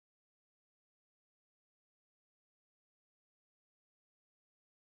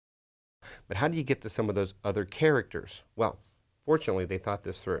But how do you get to some of those other characters? Well, fortunately, they thought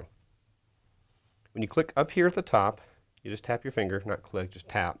this through. When you click up here at the top, you just tap your finger, not click, just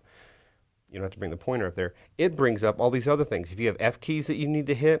tap. You don't have to bring the pointer up there. It brings up all these other things. If you have F keys that you need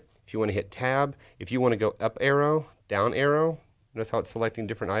to hit, if you want to hit tab, if you want to go up arrow, down arrow, notice how it's selecting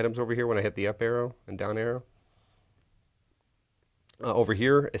different items over here when I hit the up arrow and down arrow. Over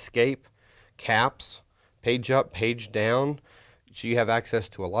here, escape, caps, page up, page down. So you have access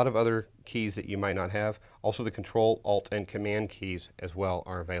to a lot of other keys that you might not have. Also the Control, Alt, and Command keys as well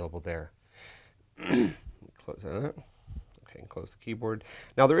are available there. Close that up. Okay, and close the keyboard.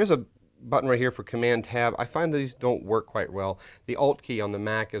 Now there is a button right here for Command Tab. I find these don't work quite well. The Alt key on the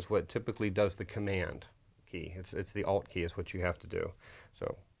Mac is what typically does the Command key. It's the Alt key is what you have to do.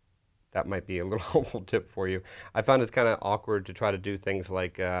 So that might be a little helpful tip for you. I found it's kind of awkward to try to do things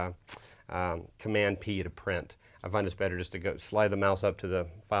like Command P to print. I find it's better just to go slide the mouse up to the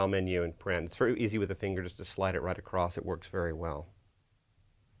file menu and print. It's very easy with the finger just to slide it right across. It works very well.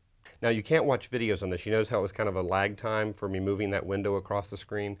 Now you can't watch videos on this. You notice how it was kind of a lag time for me moving that window across the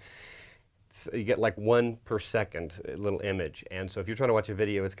screen? You get like 1 per second little image, and so if you're trying to watch a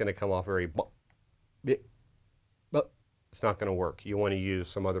video, it's going to come off very it's not going to work. You want to use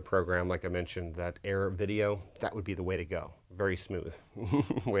some other program, like I mentioned, that Air Video. That would be the way to go. Very smooth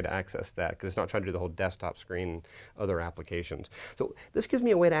way to access that, because it's not trying to do the whole desktop screen and other applications. So this gives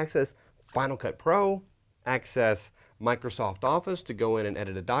me a way to access Final Cut Pro, access Microsoft Office to go in and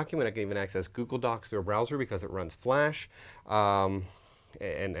edit a document. I can even access Google Docs through a browser because it runs Flash and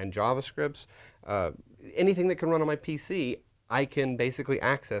JavaScripts. Anything that can run on my PC, I can basically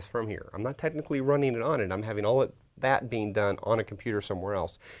access from here. I'm not technically running it on it. I'm having all that being done on a computer somewhere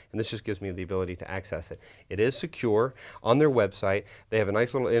else. And this just gives me the ability to access it. It is secure. On their website, they have a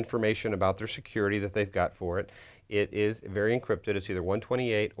nice little information about their security that they've got for it. It is very encrypted. It's either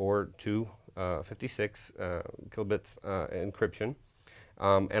 128 or 256 kilobits encryption.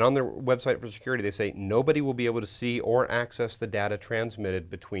 And on their website for security, they say nobody will be able to see or access the data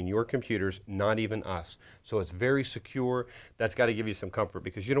transmitted between your computers, not even us. So it's very secure. That's got to give you some comfort,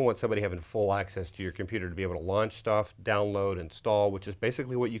 because you don't want somebody having full access to your computer to be able to launch stuff, download, install, which is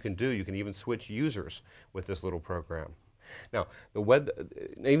basically what you can do. You can even switch users with this little program. Now,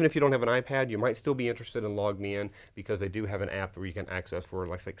 even if you don't have an iPad, you might still be interested in Log Me In, because they do have an app where you can access for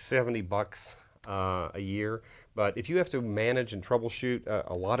like $70 a year. But if you have to manage and troubleshoot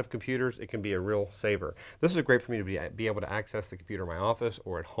a lot of computers, it can be a real saver. This is great for me to be able to access the computer in my office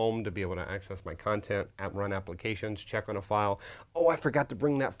or at home, to be able to access my content, run applications, check on a file. Oh, I forgot to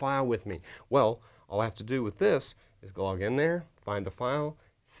bring that file with me. Well, all I have to do with this is log in there, find the file,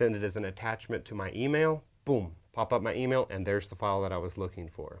 send it as an attachment to my email, boom, pop up my email, and there's the file that I was looking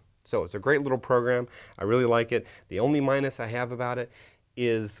for. So it's a great little program. I really like it. The only minus I have about it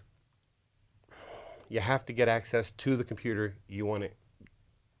is you have to get access to the computer you want to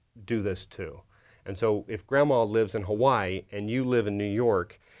do this to. And so if Grandma lives in Hawaii and you live in New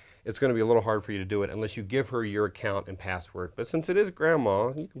York, it's going to be a little hard for you to do it unless you give her your account and password. But since it is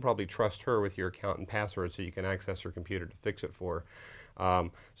Grandma, you can probably trust her with your account and password so you can access her computer to fix it for her.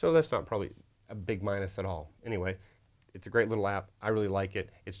 So that's not probably a big minus at all. Anyway, it's a great little app. I really like it.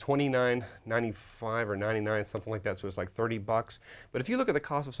 It's $29.95 or $99, something like that, so it's like $30. But if you look at the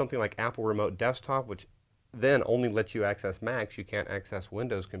cost of something like Apple Remote Desktop, which then only lets you access Macs, you can't access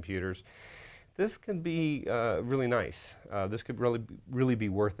Windows computers, this could be really nice. This could really be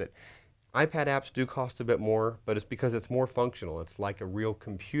worth it. iPad apps do cost a bit more, but it's because it's more functional. It's like a real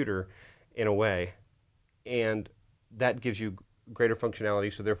computer in a way, and that gives you greater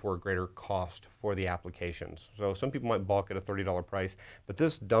functionality, so therefore a greater cost for the applications. So some people might balk at a $30 price, but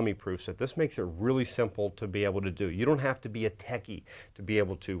this dummy proofs it. This makes it really simple to be able to do. You don't have to be a techie to be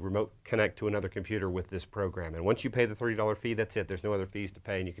able to remote connect to another computer with this program. And once you pay the $30 fee, that's it. There's no other fees to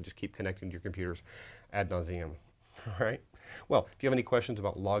pay, and you can just keep connecting to your computers ad nauseum. All right? Well, if you have any questions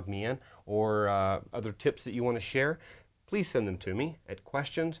about Log Me In or other tips that you want to share, please send them to me at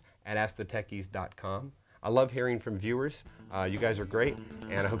questions@askthetechies.com. I love hearing from viewers. You guys are great,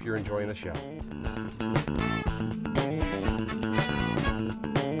 and I hope you're enjoying the show.